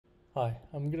Hi,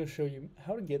 I'm going to show you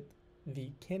how to get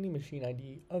the candy machine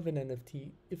ID of an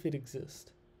NFT if it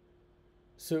exists.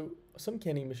 So some some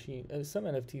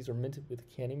NFTs are minted with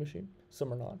a candy machine,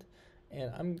 some are not,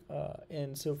 and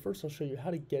so first I'll show you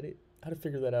how to get it, how to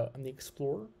figure that out on the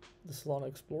Explorer, the Solana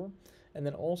Explorer, and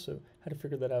then also how to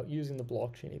figure that out using the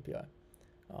blockchain API.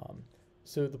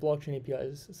 So the blockchain API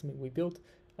is something we built.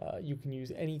 You can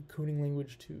use any coding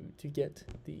language to get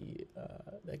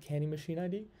that candy machine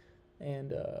ID,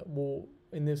 and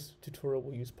in this tutorial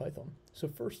we'll use Python. So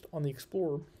first on the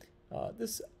Explorer,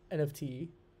 this NFT,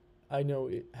 I know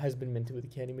it has been minted with a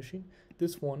candy machine.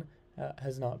 This one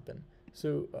has not been.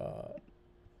 So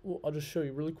I'll just show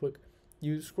you really quick.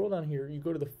 You scroll down here, you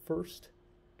go to the first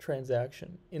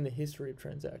transaction in the history of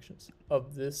transactions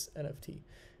of this NFT,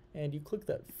 and you click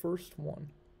that first one.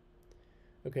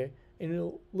 Okay, and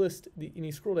and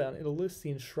you scroll down, it'll list the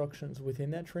instructions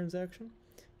within that transaction,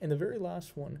 and the very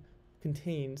last one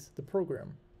contains the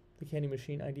program, the candy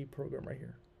machine ID program right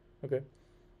here. Okay,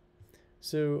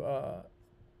 so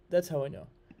that's how I know.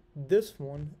 This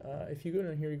one, if you go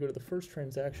down here, you go to the first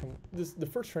transaction. The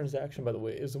first transaction, by the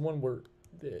way, is the one where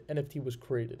the NFT was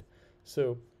created.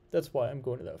 So that's why I'm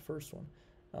going to that first one.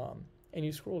 And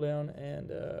you scroll down,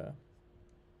 and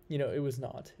it was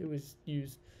not. It was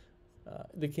used.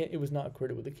 It was not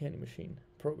created with the candy machine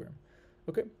program.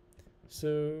 Okay,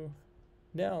 so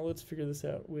now let's figure this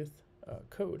out with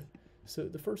code. So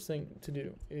the first thing to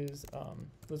do is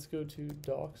let's go to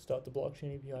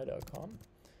docs.theblockchainapi.com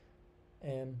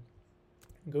and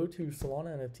go to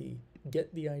Solana NFT,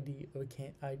 get the ID of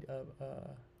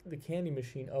the candy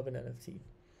machine of an NFT.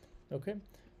 Okay,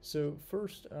 so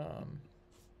first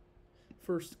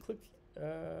click.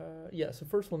 So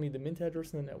first we'll need the mint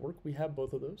address and the network. We have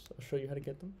both of those. I'll show you how to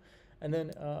get them. And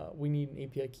then we need an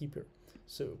API key pair.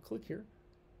 So click here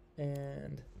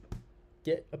and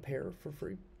get a pair for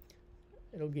free.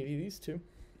 It'll give you these two.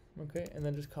 Okay, and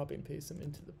then just copy and paste them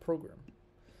into the program.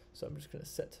 So I'm just going to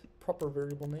set proper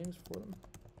variable names for them.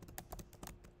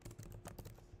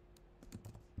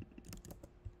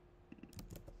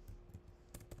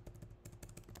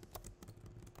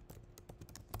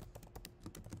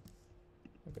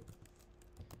 Okay.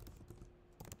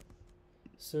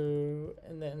 So,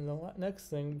 and then the next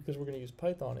thing, because we're going to use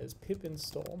Python, is pip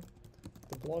install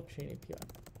the blockchain API.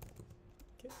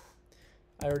 Okay.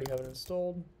 I already have it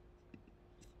installed.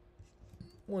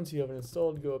 Once you have it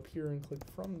installed, go up here and click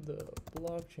from the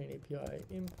blockchain API,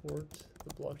 import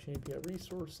the blockchain API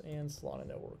resource and Solana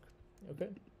network. Okay.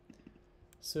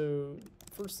 So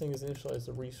first thing is initialize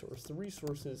the resource. The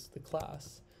resource is the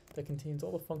class that contains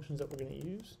all the functions that we're going to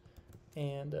use,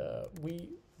 and we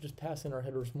just pass in our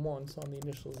headers once on the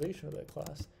initialization of that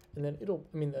class, and then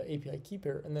the API key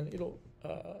pair, and then it'll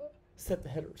set the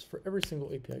headers for every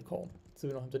single API call, so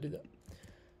we don't have to do that.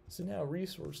 So now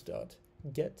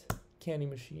resource.get candy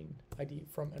machine ID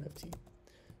from NFT.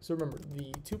 So remember,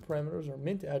 the two parameters are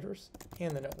mint address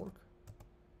and the network.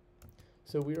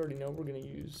 So we already know we're going to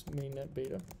use mainnet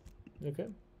beta.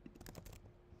 Okay.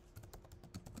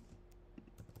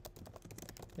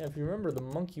 Now, if you remember, the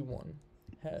monkey one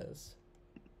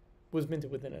was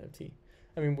minted with an NFT.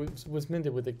 Was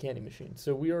minted with a candy machine.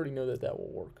 So we already know that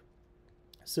will work.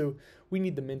 So we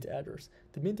need the mint address.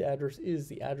 The mint address is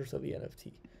the address of the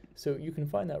NFT. So you can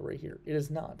find that right here. It is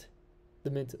not the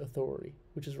mint authority,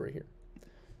 which is right here.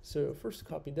 So first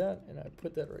copy that, and I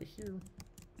put that right here.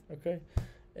 Okay,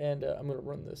 and I'm going to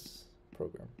run this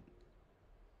program.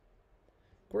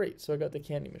 Great, so I got the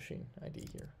candy machine ID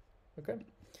here. Okay,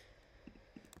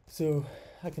 so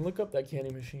I can look up that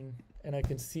candy machine, and I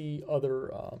can see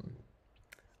other,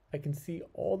 I can see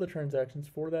all the transactions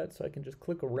for that, so I can just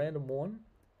click a random one,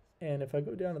 and if I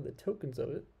go down to the tokens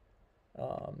of it,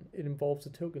 it involves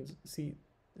the tokens. See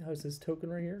how it says token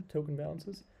right here, token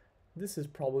balances? This is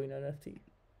probably an NFT.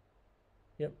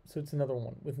 Yep, so it's another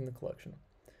one within the collection.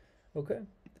 Okay,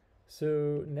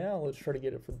 so now let's try to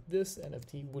get it for this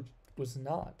NFT, which was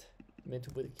not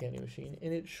minted with a candy machine,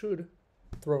 and it should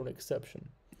throw an exception.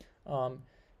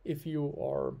 If you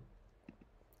are,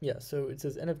 so it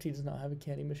says NFT does not have a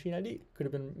candy machine ID. Could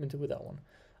have been minted with that one.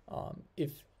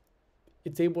 If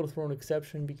it's able to throw an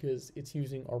exception because it's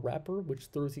using a wrapper, which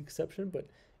throws the exception, but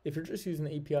if you're just using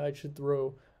the API, it should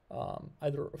throw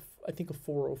either, I think, a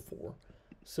 404.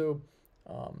 So,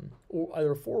 or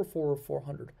either a 404 or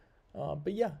 400.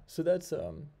 But yeah, so that's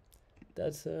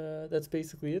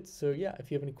basically it. So yeah,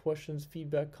 if you have any questions,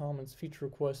 feedback, comments, feature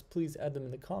requests, please add them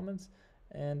in the comments,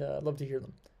 and I'd love to hear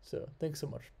them. So thanks so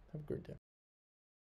much. Have a great day.